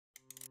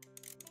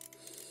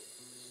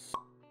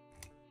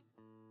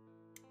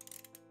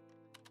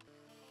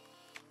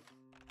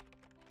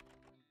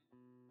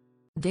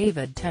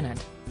David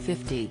Tennant,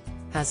 50,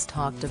 has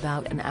talked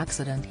about an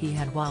accident he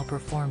had while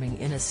performing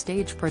in a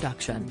stage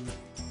production.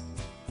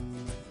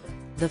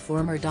 The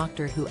former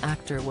Doctor Who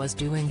actor was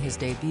doing his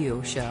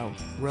debut show,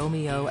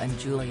 Romeo and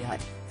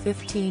Juliet,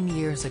 15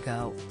 years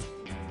ago.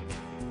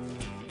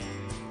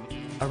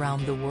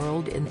 Around the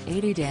World in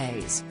 80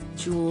 Days,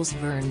 Jules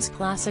Verne's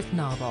classic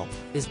novel,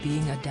 is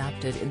being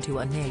adapted into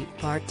an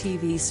 8-part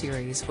TV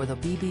series for the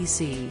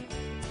BBC.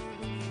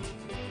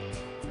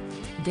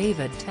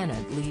 David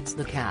Tennant leads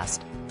the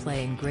cast,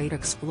 playing great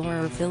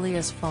explorer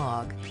Phileas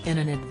Fogg, in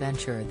an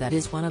adventure that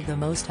is one of the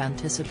most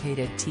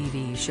anticipated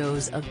TV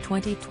shows of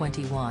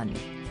 2021.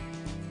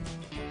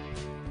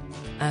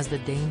 As the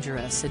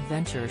dangerous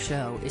adventure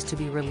show is to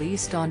be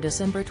released on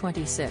December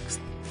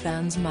 26,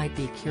 fans might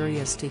be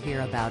curious to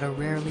hear about a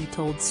rarely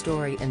told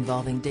story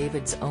involving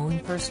David's own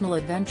personal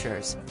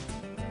adventures.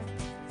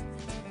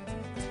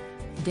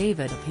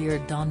 David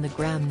appeared on The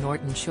Graham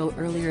Norton Show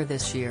earlier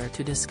this year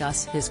to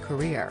discuss his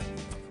career.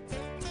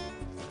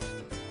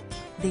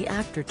 The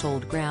actor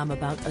told Graham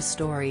about a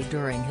story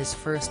during his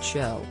first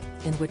show,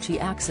 in which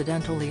he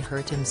accidentally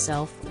hurt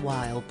himself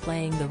while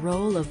playing the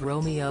role of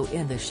Romeo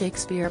in the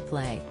Shakespeare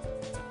play.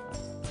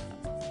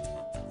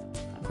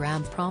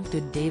 Graham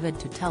prompted David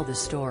to tell the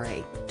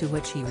story, to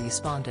which he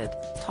responded,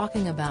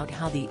 talking about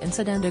how the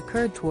incident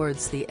occurred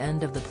towards the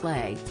end of the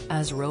play,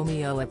 as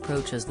Romeo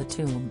approaches the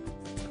tomb.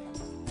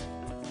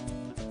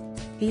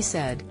 He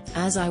said,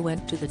 "As I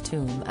went to the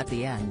tomb at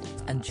the end,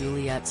 and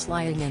Juliet's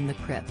lying in the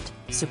crypt,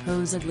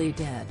 supposedly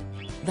dead."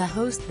 The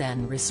host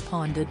then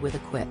responded with a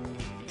quip.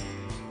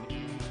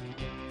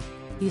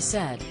 He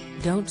said,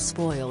 "Don't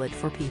spoil it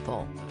for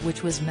people,"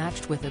 which was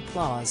matched with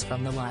applause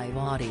from the live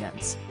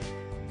audience.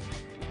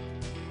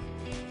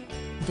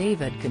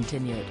 David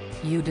continued,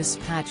 "You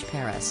dispatch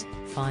Paris,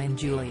 find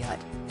Juliet,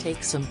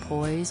 take some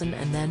poison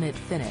and then it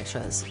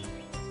finishes."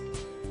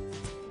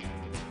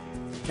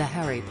 The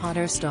Harry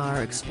Potter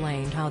star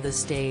explained how the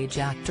stage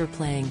actor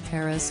playing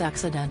Paris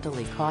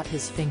accidentally caught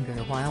his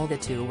finger while the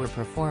two were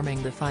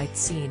performing the fight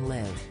scene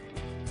live.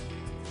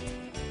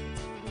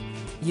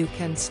 "You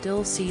can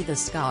still see the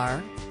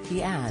scar,"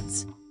 he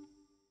adds.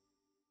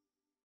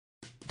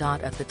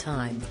 At the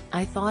time,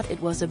 I thought it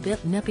was a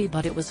bit nippy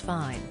but it was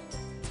fine.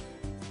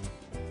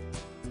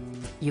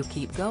 "You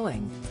keep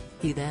going."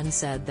 He then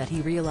said that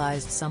he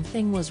realized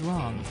something was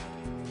wrong.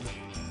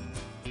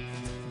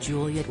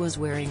 Juliet was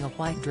wearing a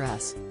white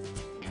dress.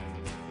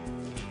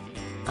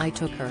 "I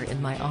took her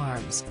in my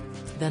arms.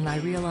 Then I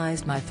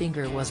realized my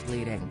finger was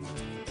bleeding.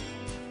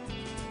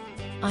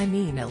 I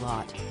mean a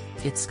lot.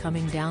 It's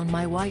coming down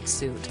my white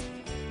suit.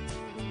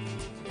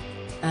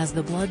 As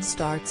the blood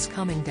starts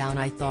coming down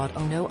I thought,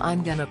 oh no,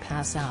 I'm gonna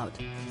pass out."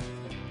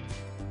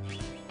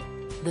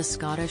 The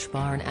Scottish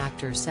barn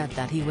actor said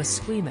that he was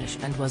squeamish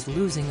and was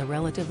losing a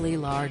relatively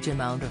large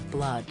amount of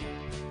blood.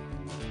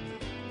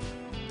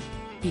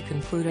 He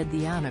concluded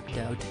the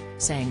anecdote,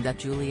 saying that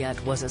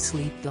Juliet was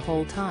asleep the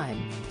whole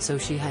time, so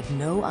she had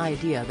no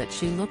idea that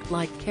she looked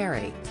like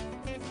Carrie.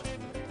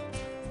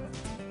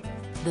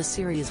 The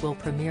series will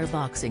premiere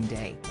Boxing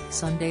Day,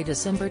 Sunday,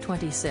 December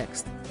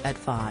 26, at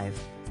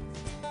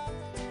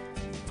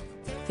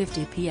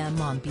 5:50 p.m.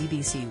 on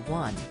BBC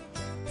One.